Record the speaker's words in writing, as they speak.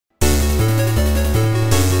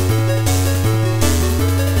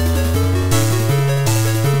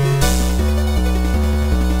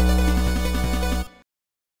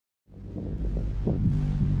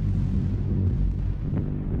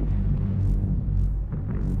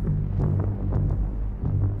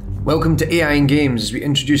Welcome to AI in Games as we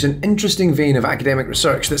introduce an interesting vein of academic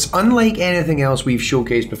research that's unlike anything else we've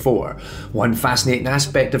showcased before. One fascinating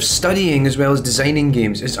aspect of studying as well as designing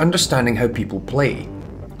games is understanding how people play.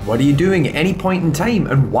 What are you doing at any point in time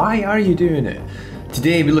and why are you doing it?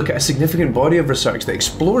 Today we look at a significant body of research that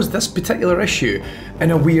explores this particular issue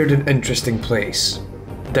in a weird and interesting place.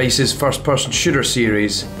 DICE's first-person shooter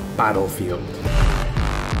series, Battlefield.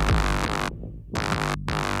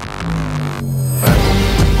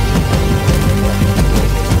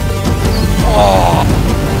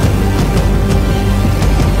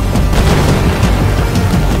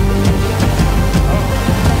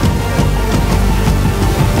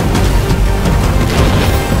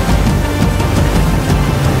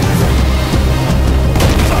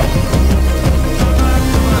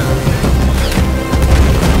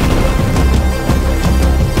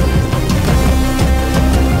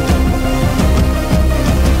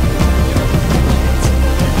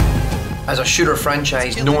 As a shooter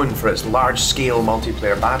franchise known for its large-scale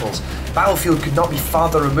multiplayer battles, Battlefield could not be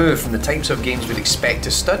farther removed from the types of games we'd expect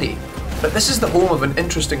to study. But this is the home of an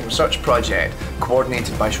interesting research project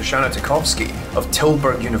coordinated by Shoshana Tchaikovsky of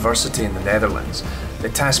Tilburg University in the Netherlands, the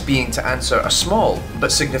task being to answer a small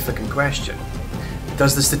but significant question.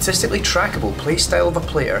 Does the statistically trackable playstyle of a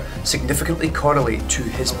player significantly correlate to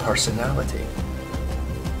his personality?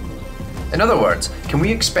 In other words, can we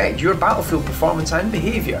expect your Battlefield performance and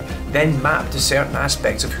behaviour then map to certain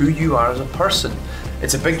aspects of who you are as a person?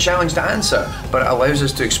 It's a big challenge to answer, but it allows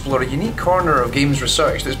us to explore a unique corner of games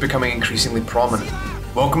research that's becoming increasingly prominent.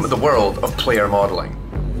 Welcome to the world of player modelling.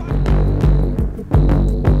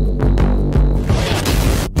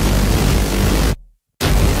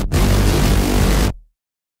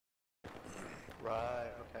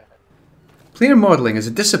 Player modelling is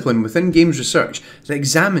a discipline within games research that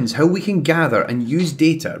examines how we can gather and use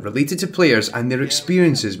data related to players and their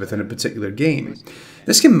experiences within a particular game.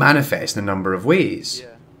 This can manifest in a number of ways.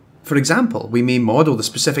 For example, we may model the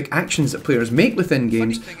specific actions that players make within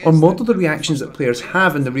games, or model the reactions that players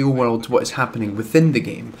have in the real world to what is happening within the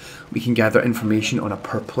game. We can gather information on a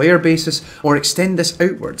per-player basis, or extend this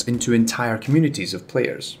outwards into entire communities of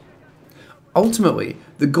players. Ultimately,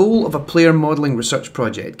 the goal of a player modelling research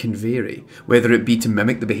project can vary, whether it be to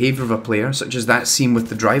mimic the behaviour of a player, such as that seen with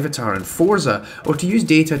the Drivatar in Forza, or to use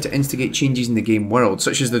data to instigate changes in the game world,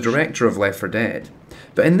 such as the director of Left 4 Dead.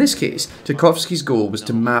 But in this case, Tchaikovsky's goal was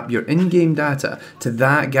to map your in-game data to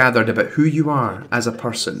that gathered about who you are as a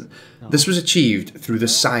person. This was achieved through the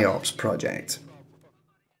PsyOps project.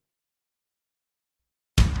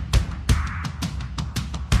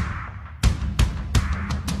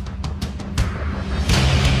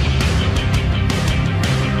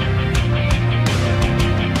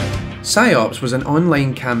 PsyOps was an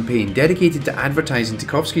online campaign dedicated to advertising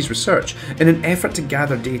Tchaikovsky's research in an effort to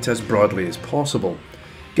gather data as broadly as possible.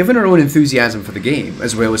 Given her own enthusiasm for the game,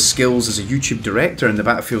 as well as skills as a YouTube director in the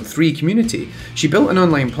Battlefield 3 community, she built an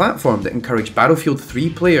online platform that encouraged Battlefield 3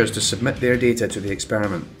 players to submit their data to the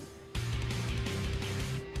experiment.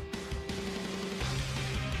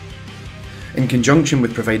 In conjunction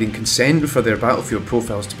with providing consent for their Battlefield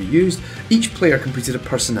profiles to be used, each player completed a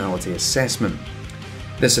personality assessment.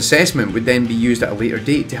 This assessment would then be used at a later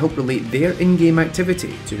date to help relate their in-game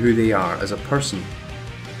activity to who they are as a person.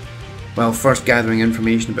 While first gathering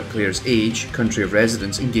information about players' age, country of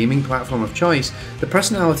residence and gaming platform of choice, the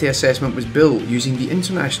personality assessment was built using the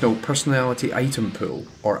International Personality Item Pool,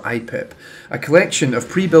 or IPIP, a collection of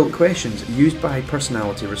pre-built questions used by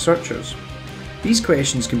personality researchers. These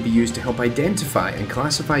questions can be used to help identify and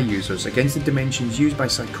classify users against the dimensions used by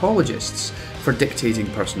psychologists for dictating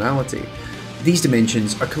personality. These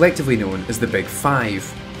dimensions are collectively known as the Big Five: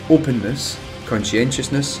 openness,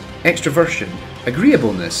 conscientiousness, extroversion,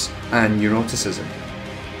 agreeableness, and neuroticism.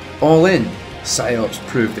 All in, PsyOps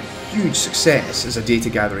proved a huge success as a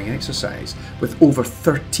data gathering exercise, with over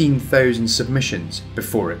 13,000 submissions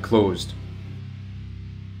before it closed.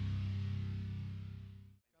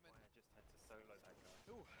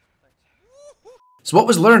 So what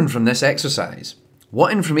was learned from this exercise?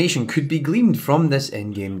 What information could be gleaned from this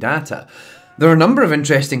in-game data? There are a number of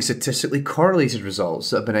interesting statistically correlated results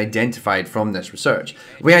that have been identified from this research.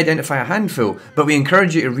 We identify a handful, but we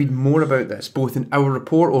encourage you to read more about this, both in our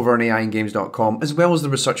report over on AIinGames.com as well as the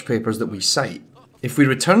research papers that we cite. If we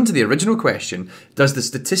return to the original question, does the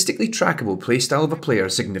statistically trackable playstyle of a player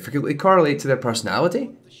significantly correlate to their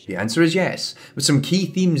personality? The answer is yes, with some key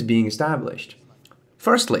themes being established.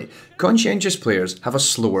 Firstly, conscientious players have a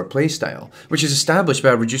slower playstyle, which is established by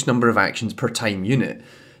a reduced number of actions per time unit.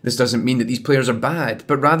 This doesn't mean that these players are bad,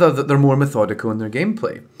 but rather that they're more methodical in their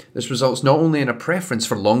gameplay. This results not only in a preference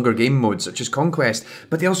for longer game modes such as Conquest,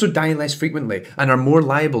 but they also die less frequently and are more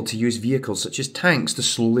liable to use vehicles such as tanks to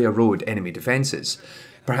slowly erode enemy defences.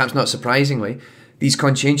 Perhaps not surprisingly, these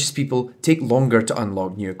conscientious people take longer to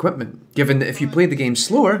unlock new equipment, given that if you play the game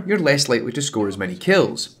slower, you're less likely to score as many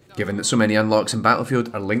kills. Given that so many unlocks in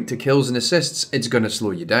Battlefield are linked to kills and assists, it's going to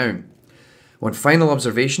slow you down. One final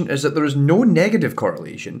observation is that there is no negative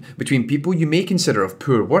correlation between people you may consider of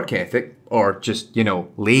poor work ethic, or just,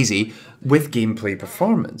 lazy, with gameplay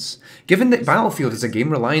performance. Given that Battlefield is a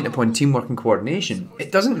game reliant upon teamwork and coordination,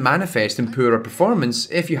 it doesn't manifest in poorer performance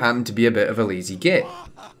if you happen to be a bit of a lazy git.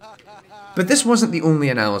 But this wasn't the only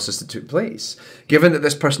analysis that took place. Given that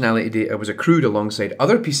this personality data was accrued alongside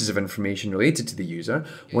other pieces of information related to the user,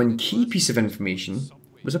 one key piece of information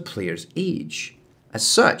was a player's age. As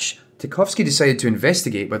such, Tarkowski decided to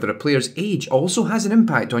investigate whether a player's age also has an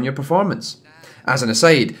impact on your performance. As an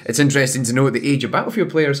aside, it's interesting to note the age of Battlefield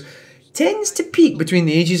players tends to peak between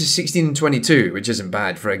the ages of 16 and 22, which isn't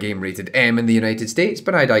bad for a game rated M in the United States,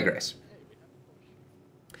 but I digress.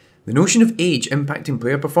 The notion of age impacting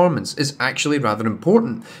player performance is actually rather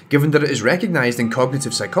important, given that it is recognised in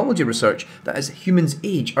cognitive psychology research that as humans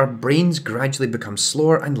age, our brains gradually become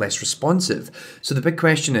slower and less responsive. So the big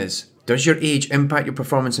question is, does your age impact your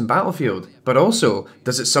performance in Battlefield? But also,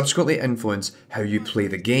 does it subsequently influence how you play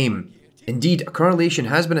the game? Indeed, a correlation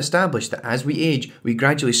has been established that as we age, we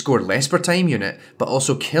gradually score less per time unit, but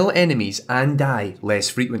also kill enemies and die less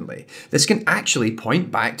frequently. This can actually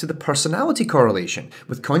point back to the personality correlation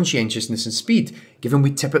with conscientiousness and speed, given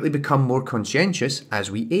we typically become more conscientious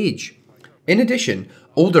as we age. In addition,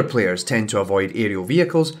 older players tend to avoid aerial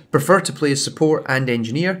vehicles, prefer to play as support and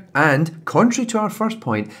engineer, and, contrary to our first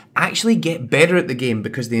point, actually get better at the game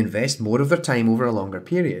because they invest more of their time over a longer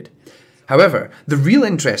period. However, the real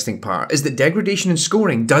interesting part is that degradation in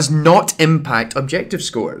scoring does not impact objective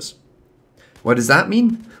scores. What does that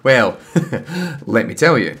mean? Well, let me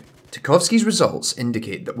tell you. Tarkowski's results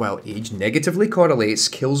indicate that while age negatively correlates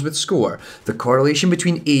kills with score, the correlation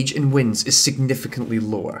between age and wins is significantly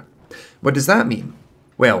lower. What does that mean?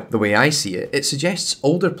 Well, the way I see it, it suggests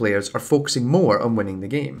older players are focusing more on winning the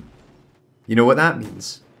game. You know what that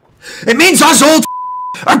means? It means us old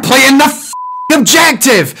are playing the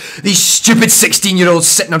objective! These stupid 16-year-olds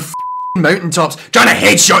sitting on mountaintops trying to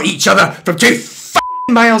headshot each other from 2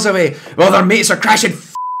 miles away while their mates are crashing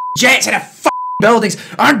jets into buildings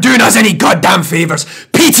aren't doing us any goddamn favours.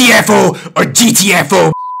 PTFO or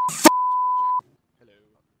GTFO.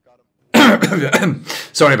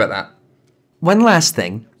 Sorry about that. One last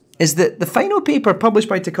thing is that the final paper published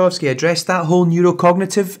by Tarkowski addressed that whole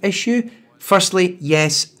neurocognitive issue. Firstly,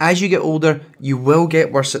 yes, as you get older, you will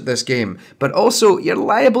get worse at this game, but also you're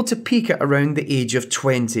liable to peak at around the age of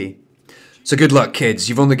 20. So good luck, kids.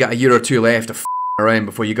 You've only got a year or two left to around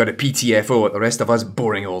before you got a PTFO at the rest of us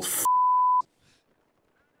boring old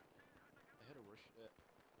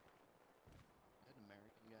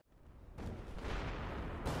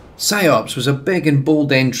PsyOps was a big and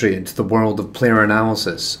bold entry into the world of player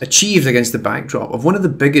analysis, achieved against the backdrop of one of the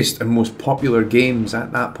biggest and most popular games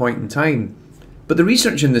at that point in time. But the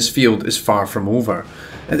research in this field is far from over.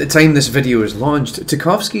 At the time this video is launched,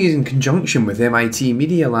 Tarkowski, in conjunction with MIT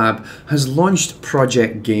Media Lab, has launched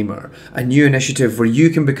Project Gamer, a new initiative where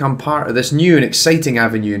you can become part of this new and exciting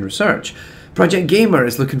avenue in research. Project Gamer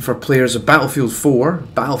is looking for players of Battlefield 4,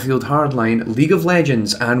 Battlefield Hardline, League of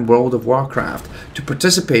Legends and World of Warcraft to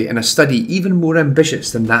participate in a study even more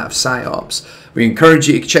ambitious than that of PsyOps. We encourage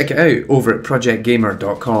you to check it out over at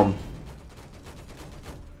projectgamer.com.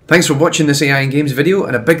 Thanks for watching this AI and Games video,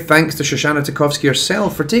 and a big thanks to Shoshana Tarkowski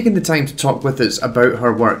herself for taking the time to talk with us about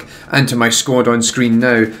her work, and to my squad on screen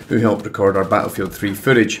now who helped record our Battlefield 3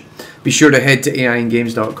 footage. Be sure to head to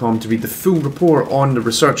AIandGames.com to read the full report on the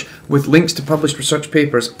research with links to published research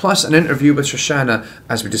papers, plus an interview with Shoshana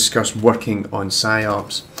as we discuss working on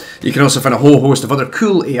PsyOps. You can also find a whole host of other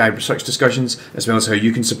cool AI research discussions, as well as how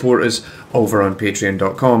you can support us over on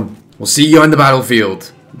Patreon.com. We'll see you on the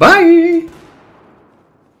battlefield. Bye!